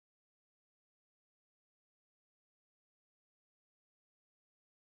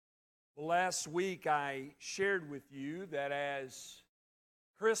Well, last week I shared with you that as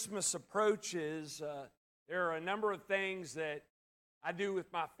Christmas approaches, there are a number of things that I do with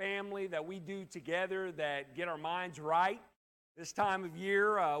my family, that we do together, that get our minds right. This time of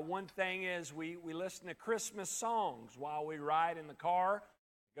year, one thing is we listen to Christmas songs while we ride in the car,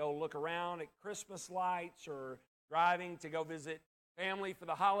 go look around at Christmas lights, or driving to go visit family for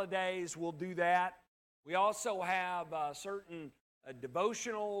the holidays. We'll do that. We also have certain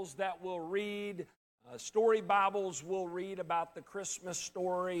devotionals that we'll read, story Bibles we'll read about the Christmas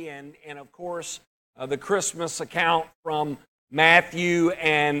story, and of course, the Christmas account from Matthew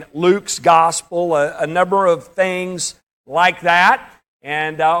and Luke's Gospel, a number of things like that.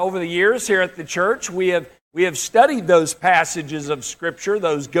 And over the years here at the church, we have studied those passages of Scripture,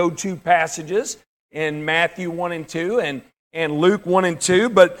 those go-to passages in Matthew 1 and 2 and Luke 1 and 2,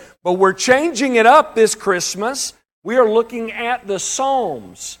 but we're changing it up this Christmas. We are looking at the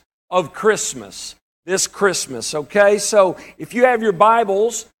Psalms of Christmas this Christmas, okay? So if you have your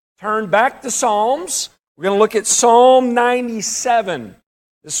Bibles, turn back to Psalms. We're going to look at Psalm 97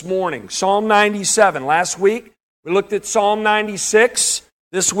 this morning. Psalm 97. Last week, we looked at Psalm 96.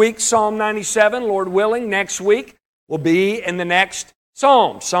 This week, Psalm 97. Lord willing, next week will be in the next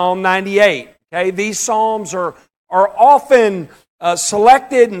Psalm, Psalm 98. Okay, these Psalms are often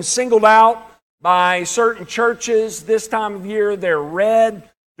selected and singled out by certain churches. This time of year, they're read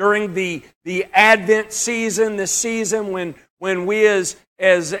during the Advent season, this season when we as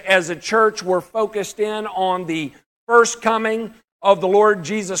a church were focused in on the first coming of the Lord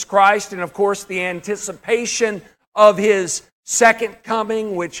Jesus Christ, and of course the anticipation of His second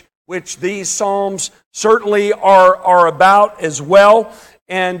coming, which these Psalms certainly are about as well.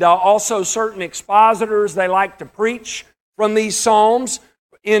 And also certain expositors, they like to preach from these Psalms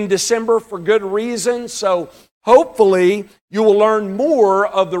in December for good reason. So hopefully you will learn more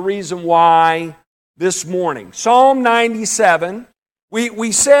of the reason why this morning. Psalm 97,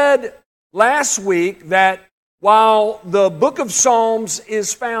 we said last week that while the book of Psalms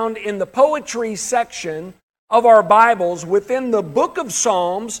is found in the poetry section of our Bibles, within the book of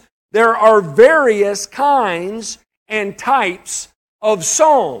Psalms there are various kinds and types of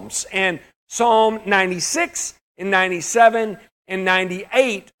Psalms. And Psalm 96 and 97 and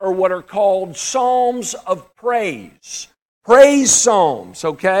 98 are what are called Psalms of Praise. Praise Psalms,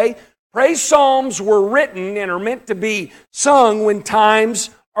 okay? Praise Psalms were written and are meant to be sung when times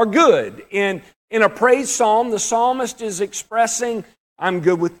are good. In a praise psalm, the psalmist is expressing, I'm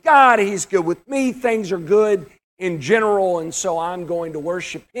good with God, He's good with me, things are good in general, and so I'm going to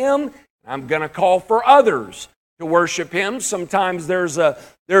worship Him. I'm going to call for others to worship Him. Sometimes there's a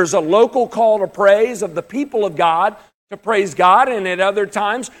local call to praise of the people of God to praise God, and at other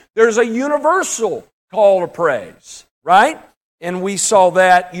times there's a universal call to praise, right? And we saw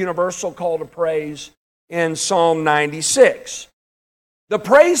that universal call to praise in Psalm 96. The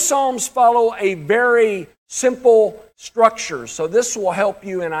praise psalms follow a very simple structure, so this will help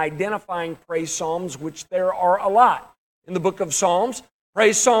you in identifying praise psalms, which there are a lot in the book of Psalms.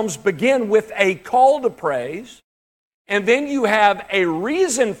 Praise psalms begin with a call to praise, and then you have a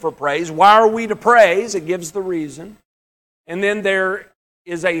reason for praise. Why are we to praise? It gives the reason. And then there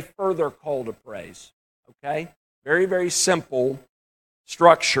is a further call to praise. Okay? Very, very simple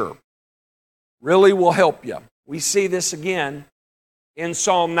structure. Really will help you. We see this again in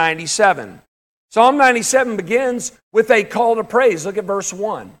Psalm 97. Psalm 97 begins with a call to praise. Look at verse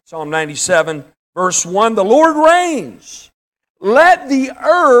 1. Psalm 97, verse 1. The Lord reigns. Let the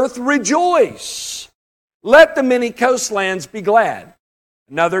earth rejoice. Let the many coastlands be glad.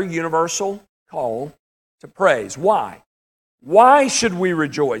 Another universal call to praise. Why? Why should we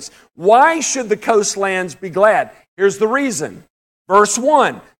rejoice? Why should the coastlands be glad? Here's the reason. Verse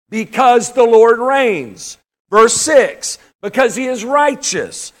 1, because the Lord reigns. Verse 6, because He is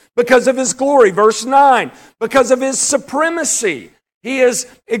righteous. Because of His glory. Verse 9, because of His supremacy. He is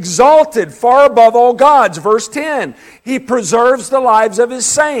exalted far above all gods. Verse 10, He preserves the lives of His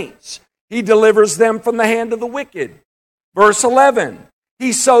saints. He delivers them from the hand of the wicked. Verse 11,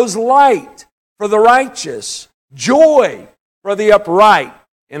 He sows light for the righteous, joy for the upright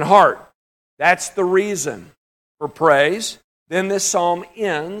in heart. That's the reason for praise. Then this psalm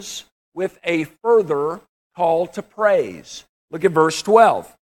ends with a further call to praise. Look at verse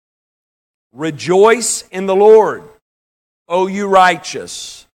 12. Rejoice in the Lord, O you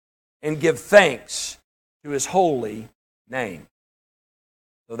righteous, and give thanks to His holy name.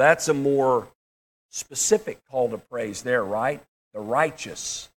 So that's a more specific call to praise there, right? The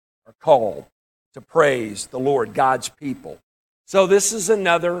righteous are called to praise the Lord, God's people. So this is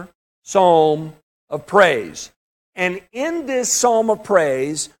another psalm of praise. And in this psalm of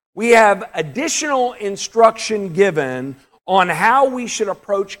praise, we have additional instruction given on how we should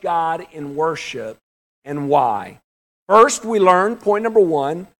approach God in worship and why. First, we learn, point number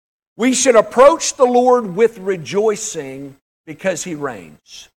 1, we should approach the Lord with rejoicing because He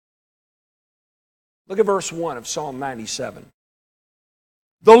reigns. Look at verse 1 of Psalm 97.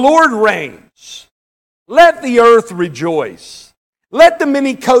 The Lord reigns. Let the earth rejoice. Let the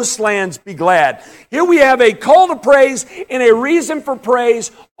many coastlands be glad. Here we have a call to praise and a reason for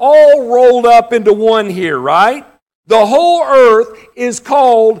praise all rolled up into one here, right? The whole earth is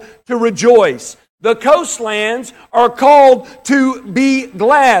called to rejoice. The coastlands are called to be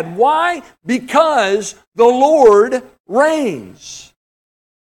glad. Why? Because the Lord reigns.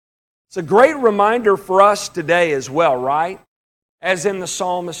 It's a great reminder for us today as well, right? As in the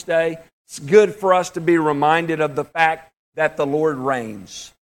psalmist's day, it's good for us to be reminded of the fact that the Lord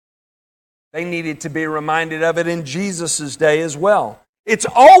reigns. They needed to be reminded of it in Jesus' day as well. It's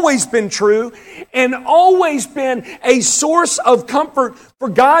always been true and always been a source of comfort for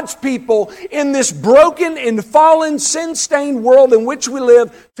God's people in this broken and fallen, sin-stained world in which we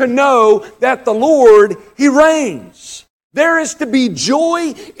live to know that the Lord, He reigns. There is to be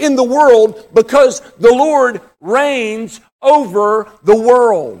joy in the world because the Lord reigns over the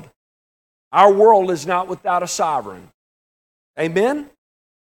world. Our world is not without a sovereign. Amen?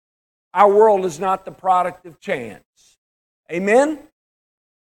 Our world is not the product of chance. Amen?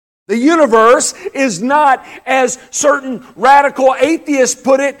 The universe is not, as certain radical atheists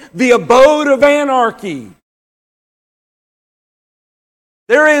put it, the abode of anarchy.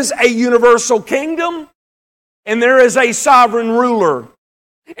 There is a universal kingdom and there is a sovereign ruler.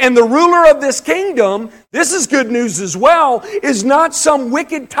 And the ruler of this kingdom, this is good news as well, is not some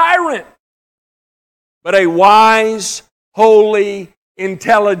wicked tyrant, but a wise, holy,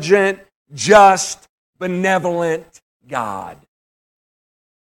 intelligent, just, benevolent God.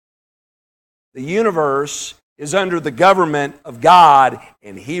 The universe is under the government of God,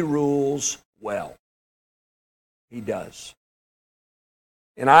 and He rules well. He does.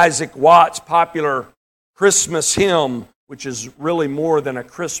 In Isaac Watts' popular Christmas hymn, which is really more than a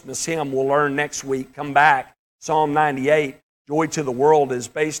Christmas hymn, we'll learn next week, come back, Psalm 98, Joy to the World is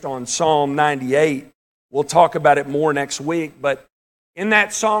based on Psalm 98. We'll talk about it more next week, but in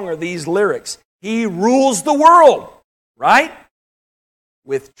that song are these lyrics. He rules the world, right?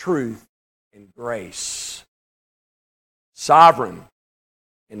 With truth and grace. Sovereign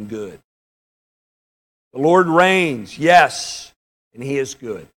and good. The Lord reigns, yes, and He is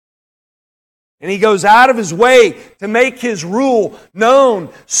good. And He goes out of His way to make His rule known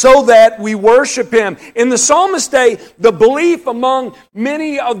so that we worship Him. In the psalmist's day, the belief among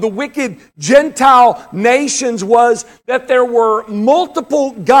many of the wicked Gentile nations was that there were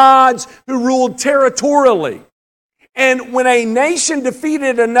multiple gods who ruled territorially. And when a nation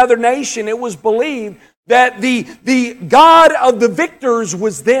defeated another nation, it was believed that the God of the victors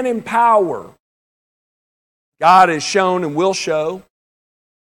was then in power. God has shown and will show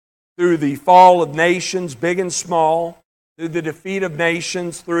through the fall of nations, big and small, through the defeat of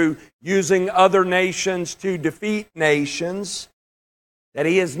nations, through using other nations to defeat nations, that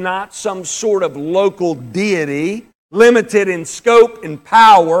He is not some sort of local deity, limited in scope and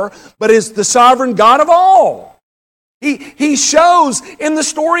power, but is the sovereign God of all. He shows in the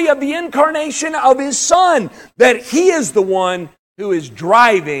story of the incarnation of His Son that He is the one who is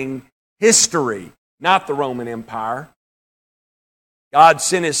driving history, not the Roman Empire. God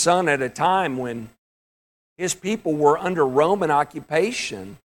sent His Son at a time when His people were under Roman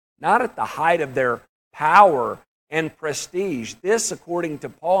occupation, not at the height of their power and prestige. This, according to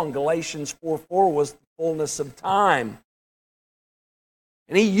Paul in Galatians 4:4, was the fullness of time.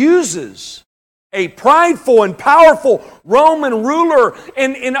 And He uses a prideful and powerful Roman ruler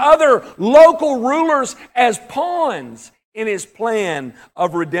and other local rulers as pawns in His plan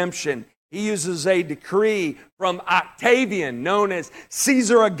of redemption. He uses a decree from Octavian, known as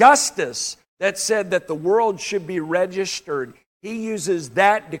Caesar Augustus, that said that the world should be registered. He uses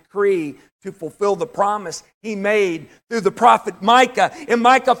that decree to fulfill the promise He made through the prophet Micah in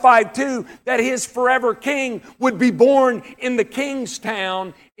Micah 5:2, that His forever king would be born in the king's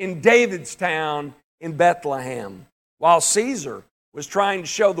town, in David's town, in Bethlehem. While Caesar was trying to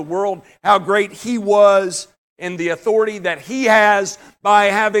show the world how great he was and the authority that he has by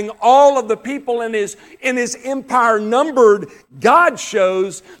having all of the people in his empire numbered, God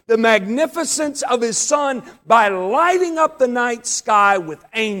shows the magnificence of His Son by lighting up the night sky with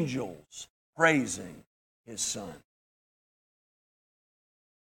angels praising His Son.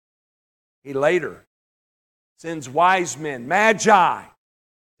 He later sends wise men, magi,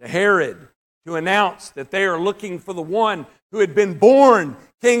 to Herod to announce that they are looking for the one who had been born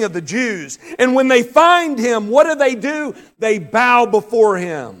King of the Jews. And when they find him, what do? They bow before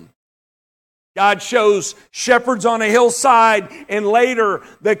him. God shows shepherds on a hillside and later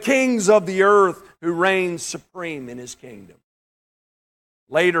the kings of the earth who reign supreme in his kingdom.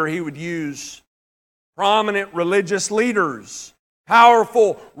 Later he would use prominent religious leaders,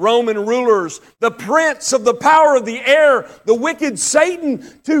 powerful Roman rulers, the prince of the power of the air, the wicked Satan,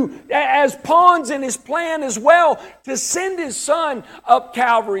 as pawns in his plan as well, to send his son up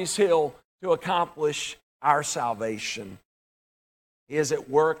Calvary's hill to accomplish our salvation. He is at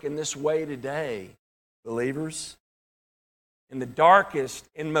work in this way today, believers. In the darkest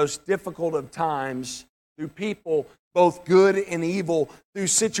and most difficult of times, through people both good and evil, through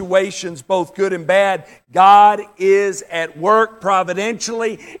situations both good and bad, God is at work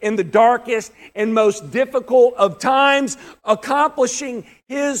providentially in the darkest and most difficult of times, accomplishing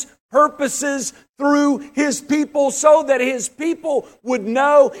His purposes through His people so that His people would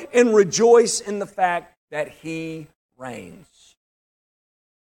know and rejoice in the fact that He reigns.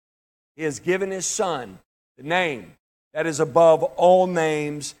 He has given His Son the name that is above all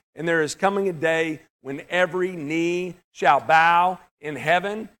names, and there is coming a day when every knee shall bow in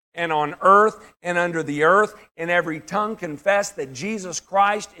heaven and on earth and under the earth, and every tongue confess that Jesus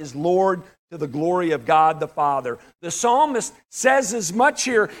Christ is Lord to the glory of God the Father. The psalmist says as much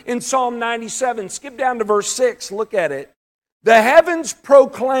here in Psalm 97. Skip down to verse 6, look at it. The heavens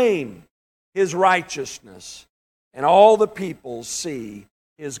proclaim His righteousness, and all the peoples see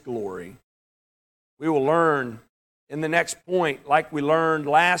His glory. We will learn in the next point, like we learned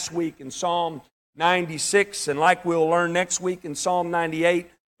last week in Psalm 96, and like we'll learn next week in Psalm 98,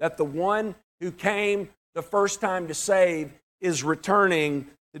 that the one who came the first time to save is returning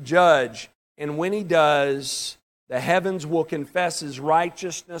to judge. And when He does, the heavens will confess His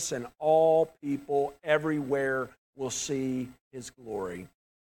righteousness, and all people everywhere will see His glory.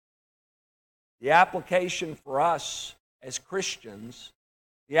 The application for us as Christians,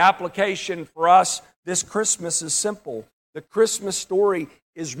 the application for us this Christmas is simple. The Christmas story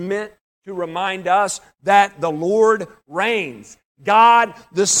is meant to remind us that the Lord reigns. God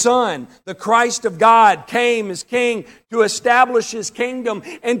the Son, the Christ of God, came as King to establish His kingdom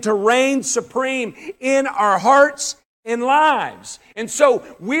and to reign supreme in our hearts and lives. And so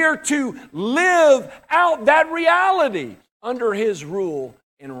we're to live out that reality under His rule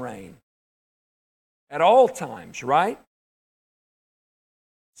and reign at all times, right?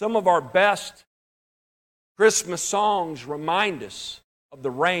 Some of our best Christmas songs remind us of the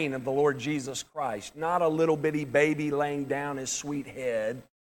reign of the Lord Jesus Christ. Not a little bitty baby laying down his sweet head,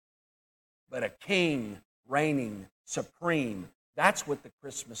 but a king reigning supreme. That's what the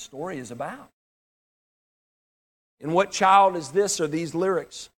Christmas story is about. And what child is this, are these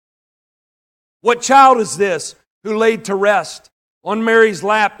lyrics? What child is this who laid to rest on Mary's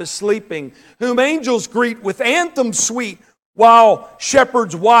lap is sleeping, whom angels greet with anthems sweet, while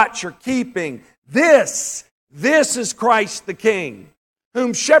shepherds watch or keeping? This is Christ the King,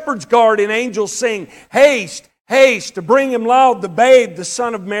 whom shepherds guard and angels sing, haste, haste, to bring Him loud the babe, the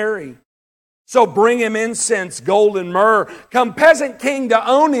Son of Mary. So bring Him incense, gold and myrrh. Come, peasant king, to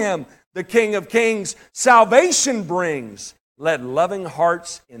own Him, the King of kings. Salvation brings. Let loving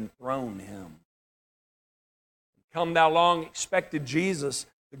hearts enthrone Him. Come, thou long expected Jesus.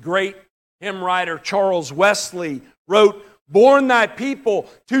 The great hymn writer Charles Wesley wrote, born thy people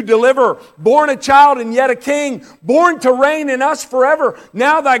to deliver, born a child and yet a king, born to reign in us forever.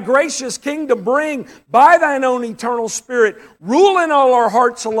 Now thy gracious kingdom bring, by thine own eternal Spirit, rule in all our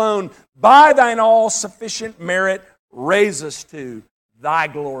hearts alone, by thine all-sufficient merit, raise us to thy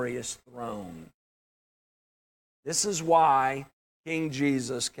glorious throne. This is why King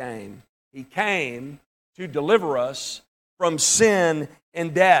Jesus came. He came to deliver us from sin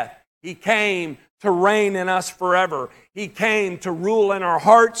and death. He came to reign in us forever. He came to rule in our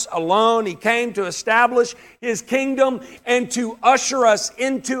hearts alone. He came to establish His kingdom and to usher us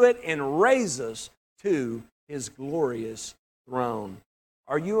into it and raise us to His glorious throne.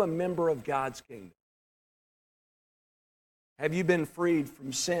 Are you a member of God's kingdom? Have you been freed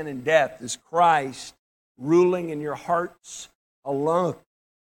from sin and death? Is Christ ruling in your hearts alone?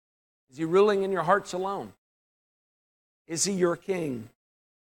 Is He ruling in your hearts alone? Is He your King?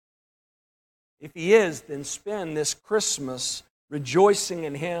 If He is, then spend this Christmas rejoicing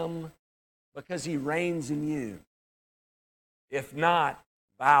in Him because He reigns in you. If not,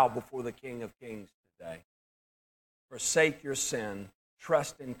 bow before the King of Kings today. Forsake your sin,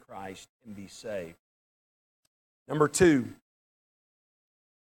 trust in Christ, and be saved. Number 2,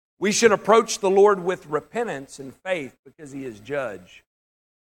 we should approach the Lord with repentance and faith because He is judge.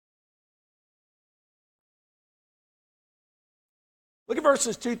 Look at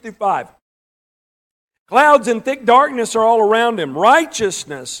verses 2 through 5. Clouds and thick darkness are all around him.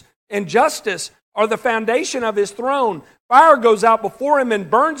 Righteousness and justice are the foundation of his throne. Fire goes out before him and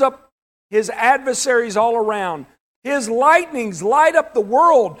burns up his adversaries all around. His lightnings light up the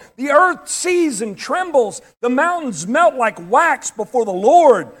world. The earth sees and trembles. The mountains melt like wax before the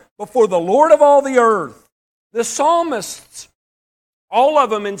Lord of all the earth. The psalmists, all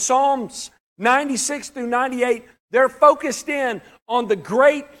of them in Psalms 96 through 98, they're focused in on the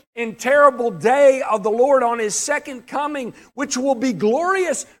great and terrible day of the Lord, on His second coming, which will be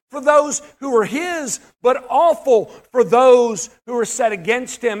glorious for those who are His, but awful for those who are set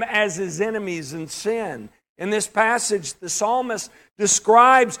against Him as His enemies in sin. In this passage, the psalmist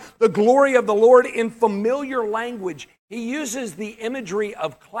describes the glory of the Lord in familiar language. He uses the imagery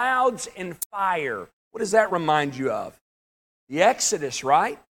of clouds and fire. What does that remind you of? The Exodus,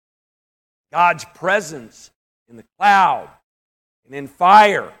 right? God's presence in the cloud and in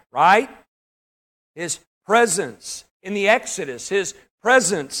fire, right? His presence in the Exodus, His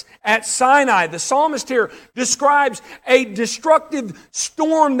presence at Sinai. The psalmist here describes a destructive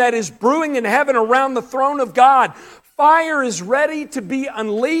storm that is brewing in heaven around the throne of God. Fire is ready to be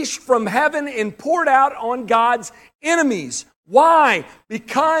unleashed from heaven and poured out on God's enemies. Why?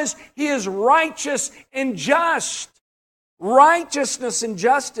 Because He is righteous and just. Righteousness and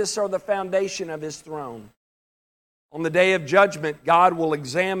justice are the foundation of His throne. On the day of judgment, God will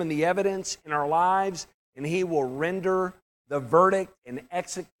examine the evidence in our lives, and He will render the verdict and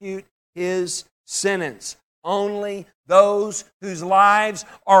execute His sentence. Only those whose lives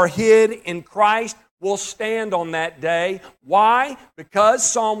are hid in Christ will stand on that day. Why? Because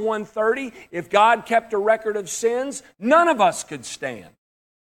Psalm 130, if God kept a record of sins, none of us could stand.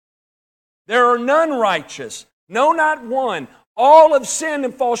 There are none righteous, no, not one. All have sinned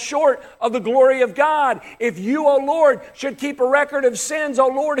and fall short of the glory of God. If you, O Lord, should keep a record of sins, O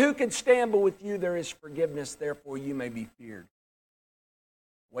Lord, who could stand? But with you there is forgiveness, therefore you may be feared.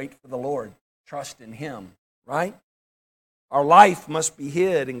 Wait for the Lord. Trust in Him, right? Our life must be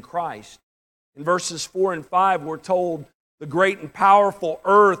hid in Christ. In verses 4 and 5, we're told the great and powerful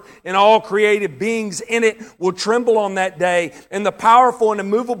earth and all created beings in it will tremble on that day, and the powerful and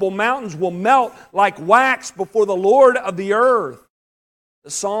immovable mountains will melt like wax before the Lord of the earth. The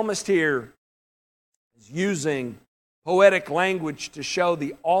psalmist here is using poetic language to show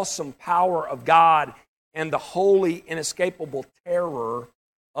the awesome power of God and the holy, inescapable terror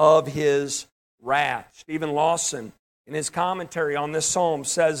of His wrath. Stephen Lawson, in his commentary on this psalm,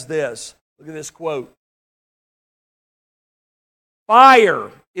 says this. Look at this quote.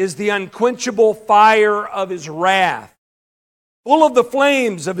 Fire is the unquenchable fire of His wrath, full of the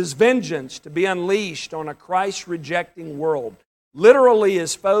flames of His vengeance to be unleashed on a Christ-rejecting world. Literally,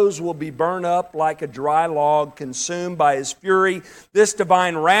 His foes will be burned up like a dry log, consumed by His fury. This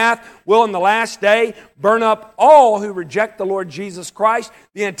divine wrath will, in the last day, burn up all who reject the Lord Jesus Christ.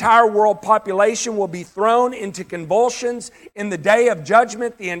 The entire world population will be thrown into convulsions. In the day of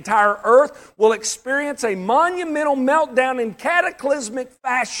judgment, the entire earth will experience a monumental meltdown in cataclysmic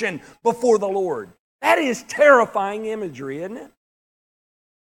fashion before the Lord. That is terrifying imagery, isn't it?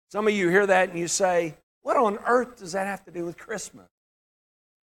 Some of you hear that and you say, what on earth does that have to do with Christmas?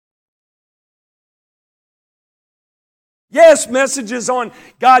 Yes, messages on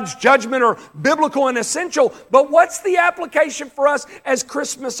God's judgment are biblical and essential, but what's the application for us as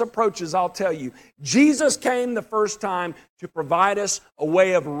Christmas approaches? I'll tell you. Jesus came the first time to provide us a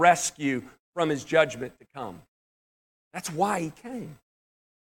way of rescue from His judgment to come. That's why He came.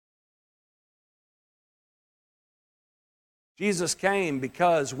 Jesus came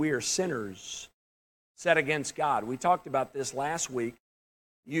because we are sinners set against God. We talked about this last week.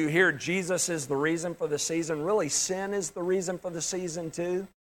 You hear Jesus is the reason for the season. Really, sin is the reason for the season too,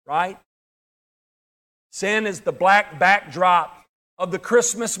 right? Sin is the black backdrop of the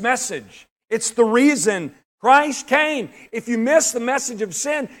Christmas message. It's the reason Christ came. If you miss the message of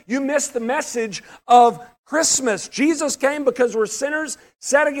sin, you miss the message of Christmas. Jesus came because we're sinners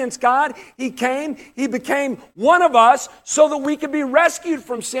set against God. He came, He became one of us so that we could be rescued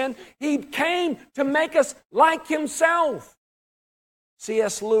from sin. He came to make us like Himself.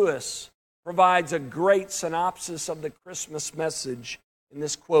 C.S. Lewis provides a great synopsis of the Christmas message in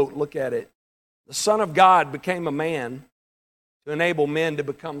this quote. Look at it. The Son of God became a man to enable men to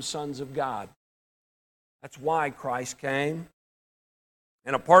become sons of God. That's why Christ came.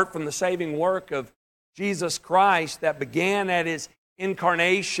 And apart from the saving work of Jesus Christ that began at His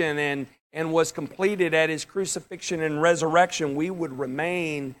incarnation and was completed at His crucifixion and resurrection, we would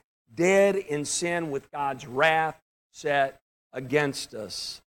remain dead in sin with God's wrath set against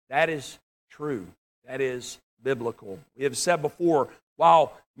us. That is true. That is biblical. We have said before,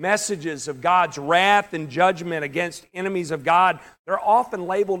 while messages of God's wrath and judgment against enemies of God, they're often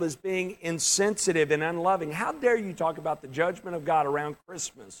labeled as being insensitive and unloving. How dare you talk about the judgment of God around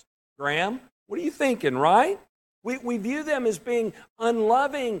Christmas? Graham, what are you thinking, right? We view them as being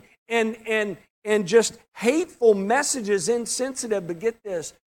unloving and just hateful messages, insensitive. But get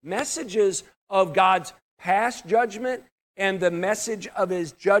this, messages of God's past judgment and the message of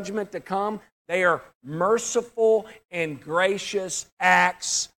His judgment to come, they are merciful and gracious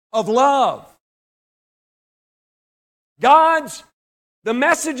acts of love. The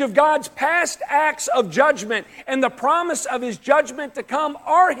message of God's past acts of judgment and the promise of His judgment to come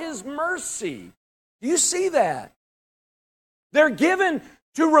are His mercy. Do you see that? They're given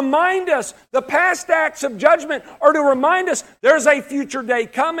to remind us, the past acts of judgment are to remind us there's a future day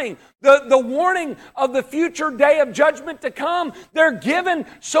coming. The warning of the future day of judgment to come, they're given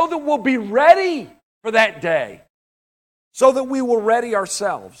so that we'll be ready for that day. So that we will ready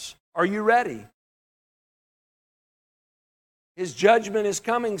ourselves. Are you ready? His judgment is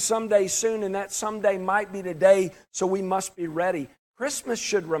coming someday soon, and that someday might be today, so we must be ready. Christmas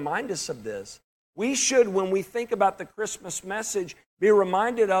should remind us of this. We should, when we think about the Christmas message, be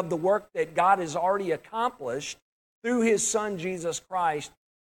reminded of the work that God has already accomplished through His Son, Jesus Christ,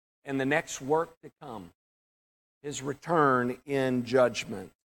 and the next work to come, His return in judgment.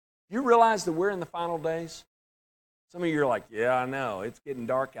 You realize that we're in the final days? Some of you are like, yeah, I know, it's getting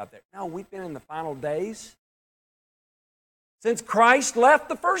dark out there. No, we've been in the final days since Christ left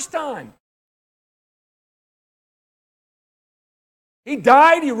the first time. He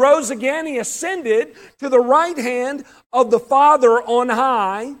died, He rose again, He ascended to the right hand of the Father on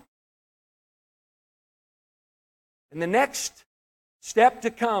high. And the next step to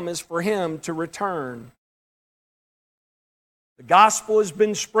come is for Him to return. The gospel has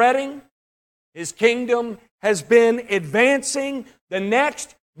been spreading. His kingdom has been advancing. The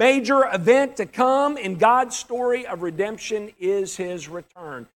next major event to come in God's story of redemption is His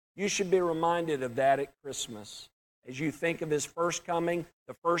return. You should be reminded of that at Christmas. As you think of His first coming,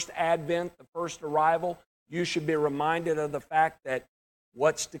 the first advent, the first arrival, you should be reminded of the fact that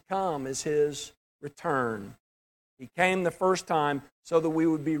what's to come is His return. He came the first time so that we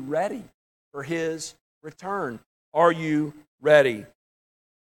would be ready for His return. Are you ready?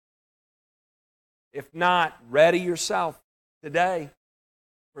 If not, ready yourself today.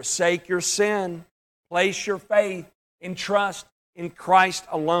 Forsake your sin. Place your faith and trust in Christ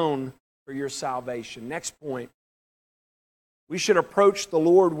alone for your salvation. Next point. We should approach the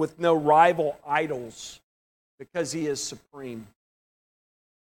Lord with no rival idols because He is supreme.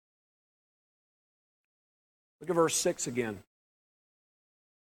 Look at verse 6 again.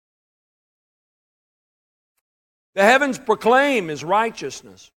 The heavens proclaim His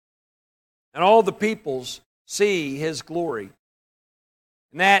righteousness, and all the peoples see His glory.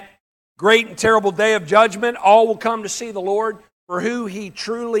 In that great and terrible day of judgment, all will come to see the Lord for who He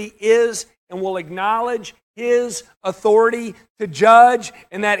truly is and will acknowledge His authority to judge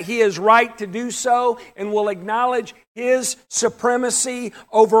and that He is right to do so, and will acknowledge His supremacy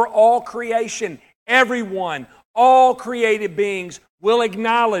over all creation. Everyone, all created beings will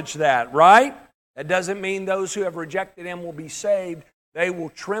acknowledge that, right? That doesn't mean those who have rejected Him will be saved. They will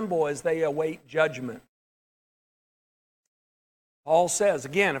tremble as they await judgment. Paul says,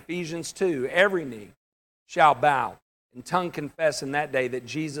 again, Ephesians 2, every knee shall bow and tongue confess in that day that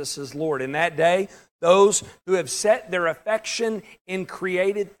Jesus is Lord. In that day, those who have set their affection in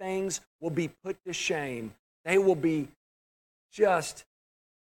created things will be put to shame. They will be just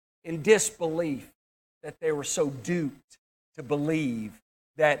in disbelief that they were so duped to believe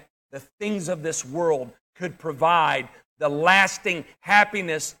that the things of this world could provide the lasting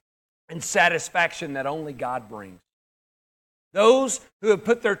happiness and satisfaction that only God brings. Those who have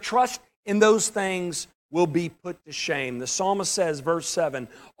put their trust in those things will be put to shame. The psalmist says, verse 7,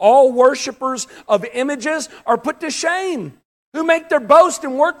 all worshipers of images are put to shame, who make their boast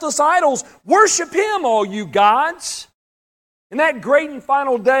in worthless idols. Worship Him, all you gods. In that great and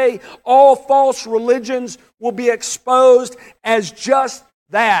final day, all false religions will be exposed as just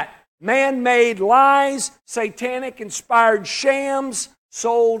that. Man-made lies, satanic-inspired shams,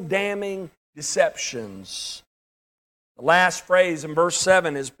 soul-damning deceptions. The last phrase in verse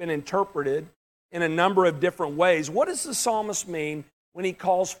 7 has been interpreted in a number of different ways. What does the psalmist mean when he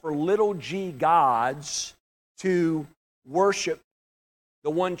calls for little g gods to worship the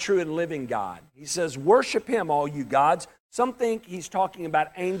one true and living God? He says, worship Him, all you gods. Some think he's talking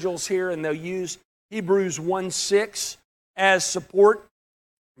about angels here, and they'll use Hebrews 1:6 as support.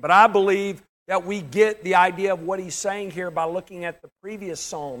 But I believe that we get the idea of what he's saying here by looking at the previous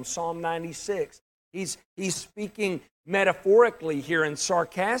psalm, Psalm 96. He's speaking metaphorically here and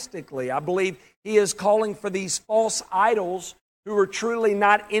sarcastically. I believe he is calling for these false idols who are truly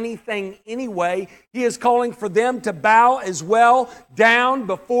not anything anyway. He is calling for them to bow as well down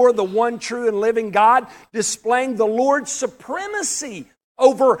before the one true and living God, displaying the Lord's supremacy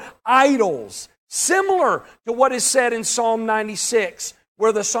over idols, similar to what is said in Psalm 96,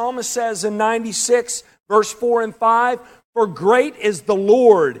 where the psalmist says in 96, verse 4 and 5, "For great is the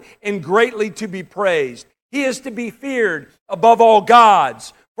Lord, and greatly to be praised. He is to be feared above all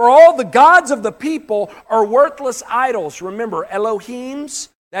gods. For all the gods of the people are worthless idols." Remember, Elohims,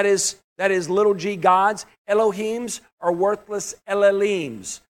 that is little g gods. Elohims are worthless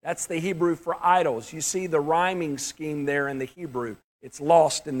Elelims. That's the Hebrew for idols. You see the rhyming scheme there in the Hebrew. It's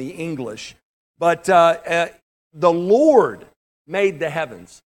lost in the English. But the Lord made the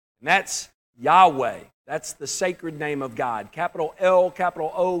heavens. And that's Yahweh. That's the sacred name of God. Capital L,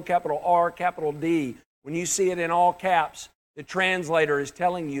 capital O, capital R, capital D. When you see it in all caps, the translator is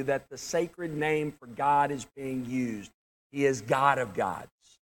telling you that the sacred name for God is being used. He is God of gods,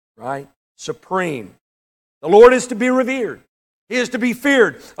 right? Supreme. The Lord is to be revered. He is to be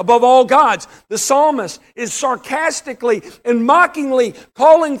feared above all gods. The psalmist is sarcastically and mockingly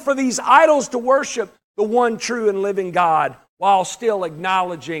calling for these idols to worship the one true and living God, while still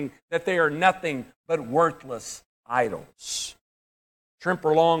acknowledging that they are nothing but worthless idols.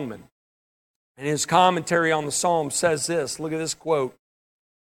 Tremper Longman, in his commentary on the Psalm, says this. Look at this quote.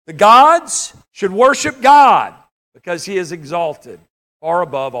 "The gods should worship God because He is exalted far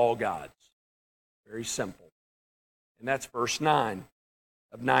above all gods." Very simple. And that's verse 9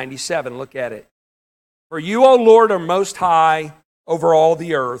 of 97. Look at it. "For you, O Lord, are most high over all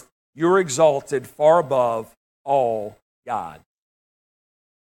the earth. You are exalted far above all gods."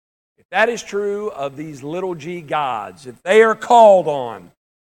 If that is true of these little g gods, if they are called on,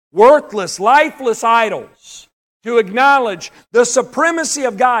 worthless, lifeless idols, to acknowledge the supremacy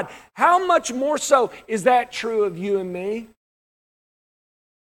of God, how much more so is that true of you and me?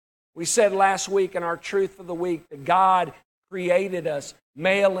 We said last week in our Truth of the Week that God created us,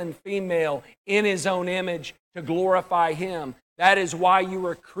 male and female, in His own image to glorify Him. That is why you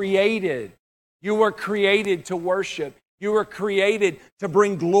were created. You were created to worship. You were created to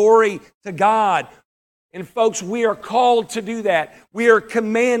bring glory to God. And folks, we are called to do that. We are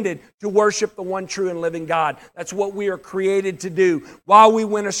commanded to worship the one true and living God. That's what we are created to do. While we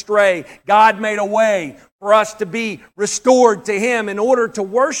went astray, God made a way for us to be restored to Him in order to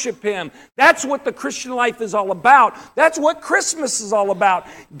worship Him. That's what the Christian life is all about. That's what Christmas is all about.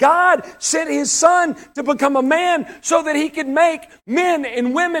 God sent His Son to become a man so that He could make men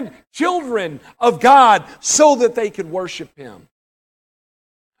and women children of God so that they could worship Him.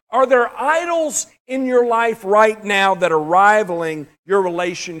 Are there idols in your life right now that are rivaling your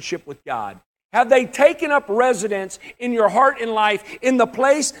relationship with God? Have they taken up residence in your heart and life in the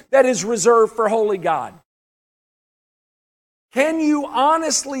place that is reserved for holy God? Can you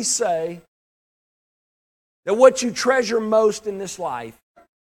honestly say that what you treasure most in this life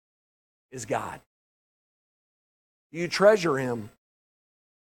is God? Do you treasure Him?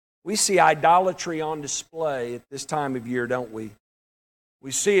 We see idolatry on display at this time of year, don't we? We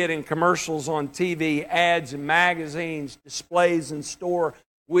see it in commercials on TV, ads in magazines, displays in stores.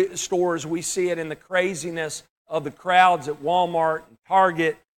 We see it in the craziness of the crowds at Walmart and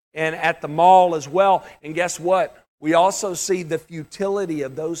Target and at the mall as well. And guess what? We also see the futility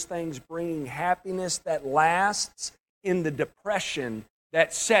of those things bringing happiness that lasts in the depression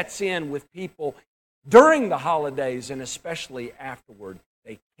that sets in with people during the holidays and especially afterward.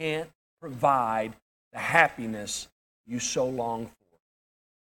 They can't provide the happiness you so long for.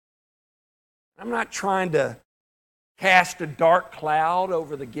 I'm not trying to cast a dark cloud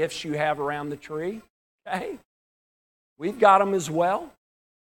over the gifts you have around the tree, okay? We've got them as well,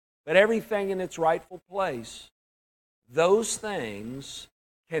 but everything in its rightful place. Those things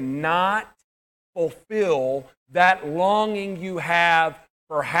cannot fulfill that longing you have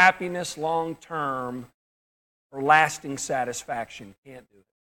for happiness long term, for lasting satisfaction. Can't do it.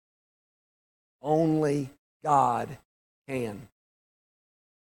 Only God can.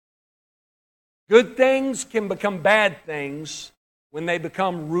 Good things can become bad things when they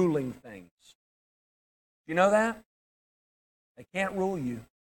become ruling things. You know that? They can't rule you.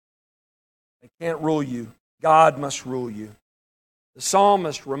 They can't rule you. God must rule you. The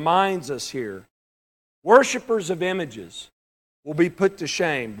psalmist reminds us here, worshipers of images will be put to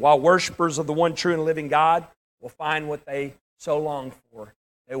shame, while worshipers of the one true and living God will find what they so long for.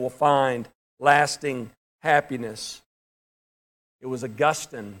 They will find lasting happiness. It was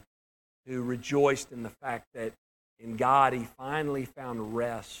Augustine who rejoiced in the fact that in God he finally found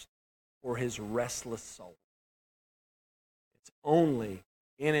rest for his restless soul. It's only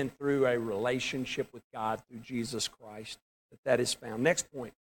in and through a relationship with God through Jesus Christ that is found. Next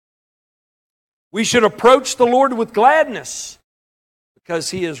point. We should approach the Lord with gladness because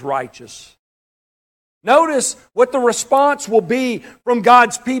He is righteous. Notice what the response will be from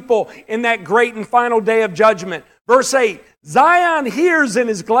God's people in that great and final day of judgment. Verse 8, Zion hears and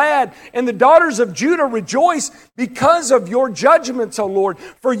is glad, and the daughters of Judah rejoice because of your judgments, O Lord.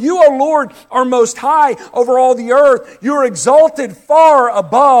 For you, O Lord, are most high over all the earth. You are exalted far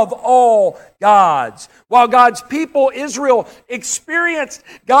above all gods. While God's people, Israel, experienced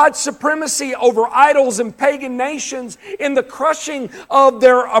God's supremacy over idols and pagan nations in the crushing of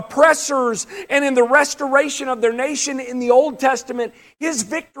their oppressors and in the restoration of their nation in the Old Testament, His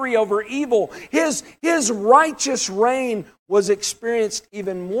victory over evil, His righteous reign was experienced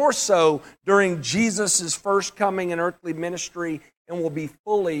even more so during Jesus' first coming and earthly ministry and will be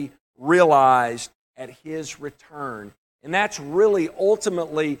fully realized at His return. And that's really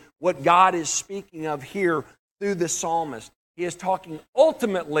ultimately what God is speaking of here through the psalmist. He is talking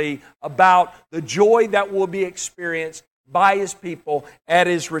ultimately about the joy that will be experienced by His people at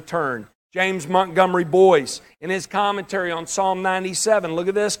His return. James Montgomery Boyce, in his commentary on Psalm 97, look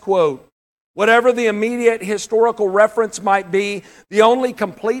at this quote. Whatever the immediate historical reference might be, the only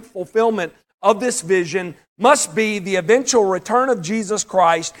complete fulfillment of this vision must be the eventual return of Jesus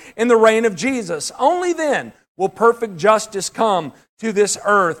Christ in the reign of Jesus. Only then will perfect justice come to this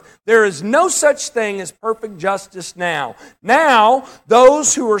earth. There is no such thing as perfect justice now. Now,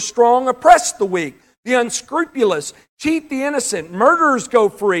 those who are strong oppress the weak. The unscrupulous cheat the innocent. Murderers go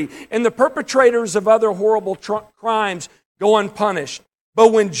free, and the perpetrators of other horrible crimes go unpunished.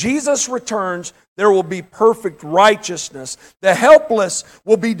 But when Jesus returns, there will be perfect righteousness. The helpless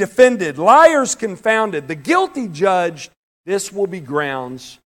will be defended, liars confounded, the guilty judged. This will be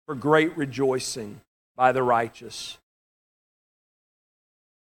grounds for great rejoicing by the righteous.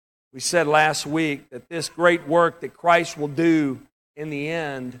 We said last week that this great work that Christ will do in the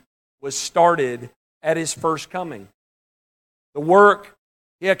end was started at His first coming. The work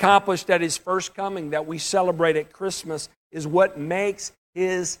He accomplished at His first coming that we celebrate at Christmas is what makes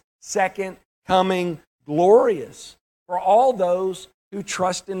His second coming glorious for all those who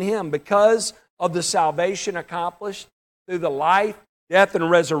trust in Him. Because of the salvation accomplished through the life, death, and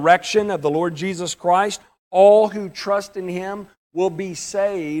resurrection of the Lord Jesus Christ, all who trust in Him will be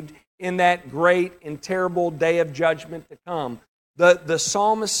saved in that great and terrible day of judgment to come. The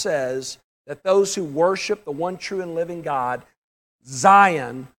psalmist says that those who worship the one true and living God,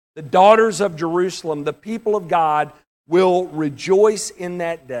 Zion, the daughters of Jerusalem, the people of God, will rejoice in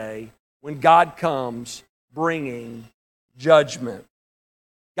that day when God comes bringing judgment.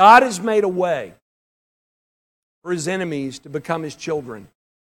 God has made a way for His enemies to become His children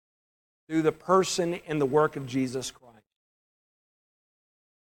through the person and the work of Jesus Christ.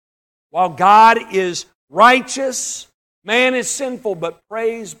 While God is righteous, man is sinful, but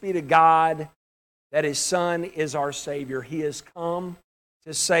praise be to God that His Son is our Savior. He has come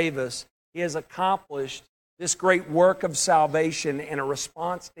to save us. He has accomplished this great work of salvation, and a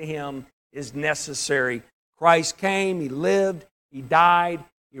response to Him is necessary. Christ came, He lived, He died,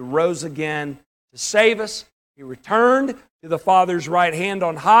 He rose again to save us. He returned to the Father's right hand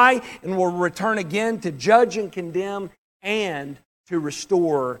on high and will return again to judge and condemn and to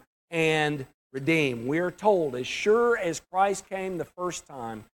restore and redeem. We are told, as sure as Christ came the first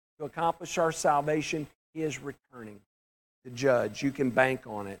time to accomplish our salvation, He is returning to judge. You can bank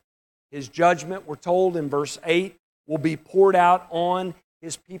on it. His judgment, we're told in verse 8, will be poured out on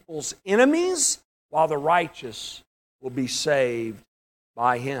His people's enemies, while the righteous will be saved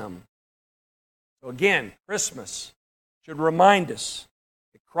by Him. So again, Christmas should remind us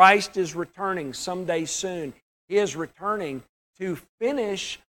that Christ is returning someday soon. He is returning to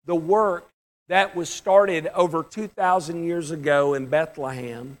finish the work that was started over 2,000 years ago in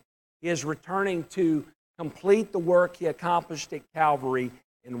Bethlehem. He is returning to complete the work He accomplished at Calvary,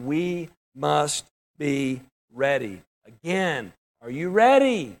 and we must be ready. Again, are you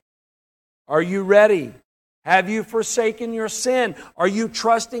ready? Are you ready? Have you forsaken your sin? Are you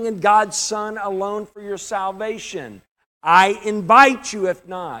trusting in God's Son alone for your salvation? I invite you, if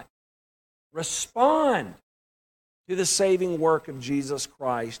not, respond to the saving work of Jesus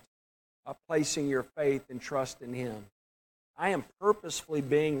Christ by placing your faith and trust in Him. I am purposefully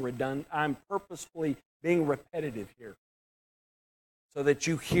being redundant. I'm purposefully being repetitive here so that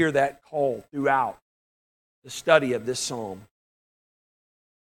you hear that call throughout the study of this psalm.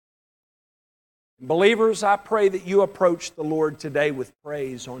 Believers, I pray that you approach the Lord today with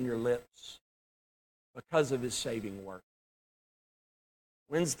praise on your lips because of His saving work.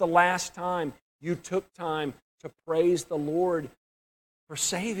 When's the last time you took time to praise the Lord for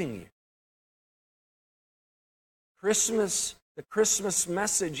saving you? The Christmas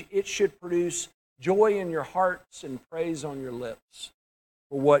message, it should produce joy in your hearts and praise on your lips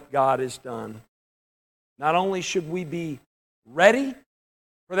for what God has done. Not only should we be ready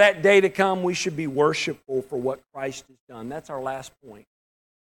for that day to come, we should be worshipful for what Christ has done. That's our last point.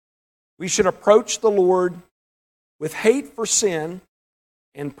 We should approach the Lord with hate for sin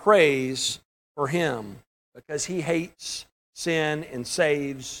and praise for Him, because He hates sin and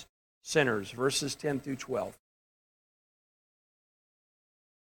saves sinners. Verses 10 through 12.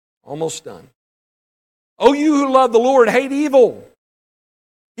 Almost done. O you who love the Lord, hate evil.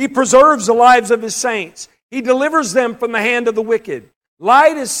 He preserves the lives of His saints. He delivers them from the hand of the wicked.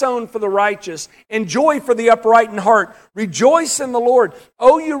 Light is sown for the righteous, and joy for the upright in heart. Rejoice in the Lord,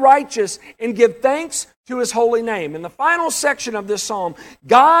 O you righteous, and give thanks to His holy name. In the final section of this psalm,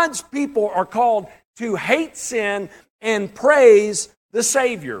 God's people are called to hate sin and praise the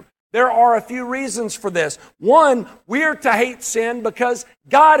Savior. There are a few reasons for this. One, we are to hate sin because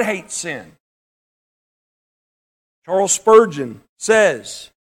God hates sin. Charles Spurgeon says,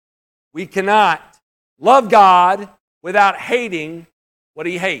 we cannot love God without hating what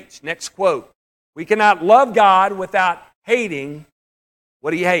He hates. Next quote. We cannot love God without hating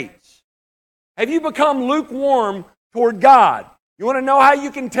what He hates. Have you become lukewarm toward God? You want to know how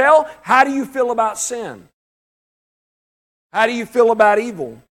you can tell? How do you feel about sin? How do you feel about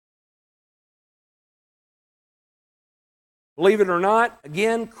evil? Believe it or not,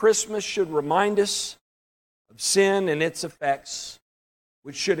 again, Christmas should remind us of sin and its effects,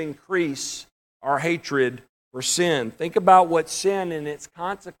 which should increase our hatred for sin. Think about what sin and its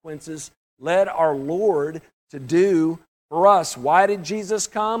consequences led our Lord to do for us. Why did Jesus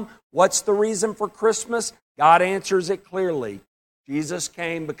come? What's the reason for Christmas? God answers it clearly. Jesus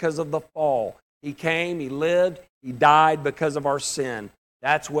came because of the fall. He came, He lived, He died because of our sin.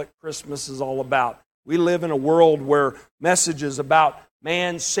 That's what Christmas is all about. We live in a world where messages about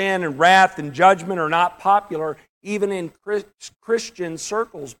man's sin and wrath and judgment are not popular, even in Christian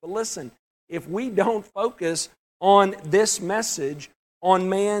circles. But listen, if we don't focus on this message, on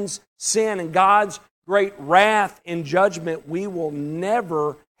man's sin and God's great wrath and judgment, we will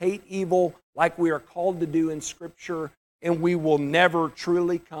never hate evil like we are called to do in Scripture, and we will never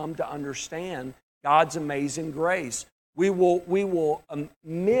truly come to understand God's amazing grace. We will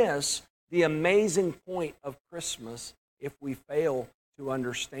miss the amazing point of Christmas if we fail to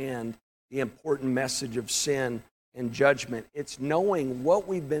understand the important message of sin and judgment. It's knowing what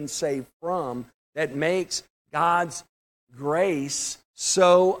we've been saved from that makes God's grace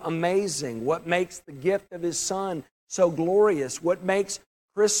so amazing, what makes the gift of His Son so glorious, what makes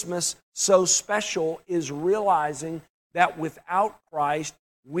Christmas so special is realizing that without Christ,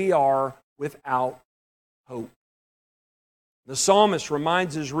 we are without hope. The psalmist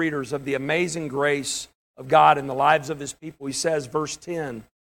reminds his readers of the amazing grace of God in the lives of His people. He says, verse 10,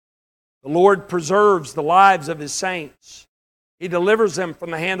 the Lord preserves the lives of His saints. He delivers them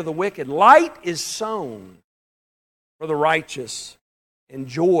from the hand of the wicked. Light is sown for the righteous, and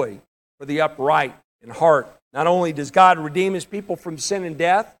joy for the upright in heart. Not only does God redeem His people from sin and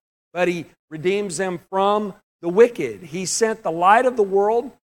death, but He redeems them from the wicked. He sent the light of the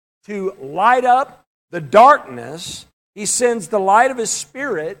world to light up the darkness. He sends the light of His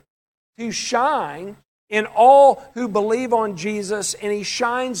Spirit to shine in all who believe on Jesus, and He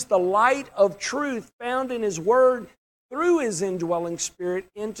shines the light of truth found in His Word through His indwelling Spirit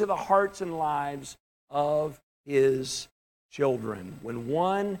into the hearts and lives of His children. When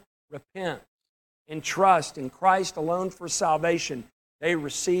one repents and trusts in Christ alone for salvation, they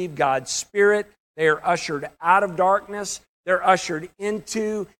receive God's Spirit. They are ushered out of darkness. They're ushered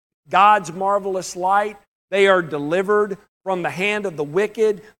into God's marvelous light. They are delivered from the hand of the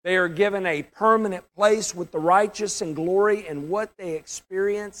wicked. They are given a permanent place with the righteous in glory, and what they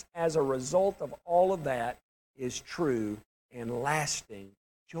experience as a result of all of that is true and lasting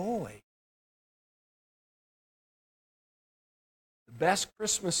joy. The best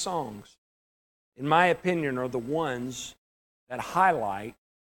Christmas songs, in my opinion, are the ones that highlight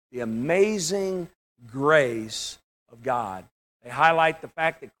the amazing grace of God. They highlight the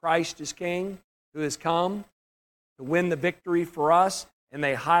fact that Christ is King, who has come to win the victory for us, and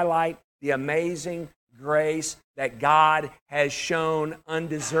they highlight the amazing grace that God has shown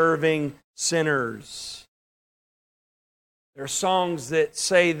undeserving sinners. There are songs that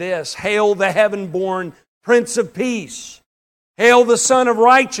say this: Hail the heaven-born Prince of Peace. Hail the Son of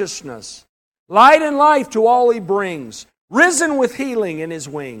Righteousness. Light and life to all He brings. Risen with healing in His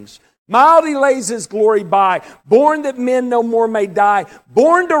wings. Mild He lays His glory by, born that men no more may die,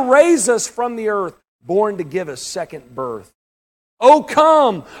 born to raise us from the earth, born to give us second birth. O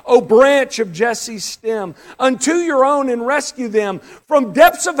come, O branch of Jesse's stem, unto your own and rescue them. From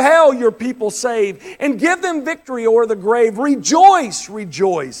depths of hell your people save, and give them victory o'er the grave. Rejoice,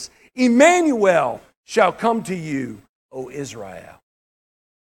 rejoice. Emmanuel shall come to you, O Israel.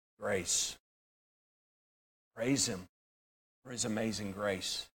 Grace. Praise Him for His amazing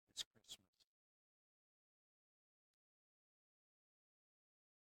grace. It's Christmas.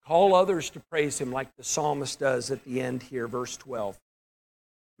 Call others to praise Him like the psalmist does at the end here, verse 12.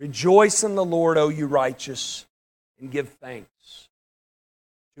 Rejoice in the Lord, O you righteous, and give thanks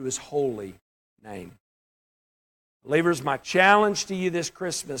to His holy name. Believers, my challenge to you this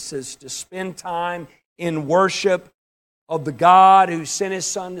Christmas is to spend time in worship of the God who sent His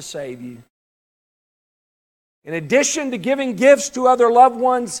Son to save you. In addition to giving gifts to other loved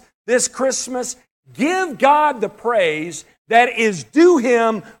ones this Christmas, give God the praise that is due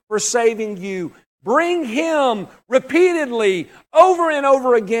Him for saving you. Bring Him repeatedly, over and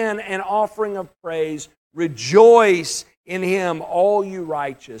over again, an offering of praise. Rejoice in Him, all you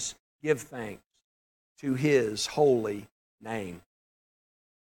righteous. Give thanks to His holy name.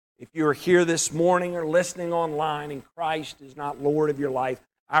 If you are here this morning or listening online and Christ is not Lord of your life,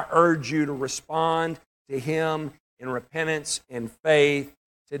 I urge you to respond to Him in repentance and faith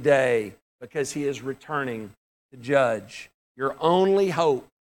today, because He is returning to judge. Your only hope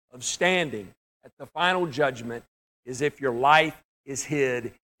of standing at the final judgment is if your life is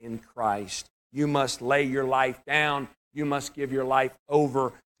hid in Christ. You must lay your life down. You must give your life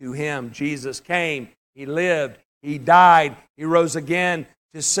over to Him. Jesus came. He lived. He died. He rose again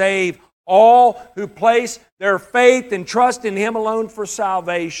to save all who place their faith and trust in Him alone for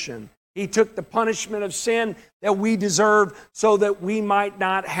salvation. He took the punishment of sin that we deserved so that we might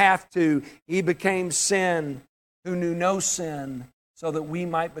not have to. He became sin who knew no sin so that we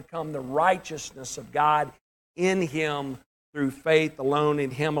might become the righteousness of God in Him through faith alone,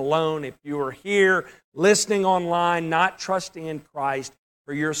 in Him alone. If you are here listening online, not trusting in Christ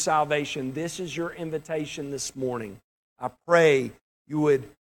for your salvation, this is your invitation this morning. I pray you would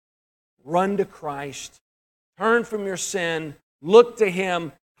run to Christ, turn from your sin, look to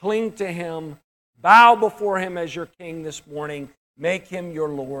Him, cling to Him, bow before Him as your King this morning, make Him your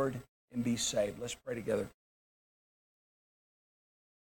Lord, and be saved. Let's pray together.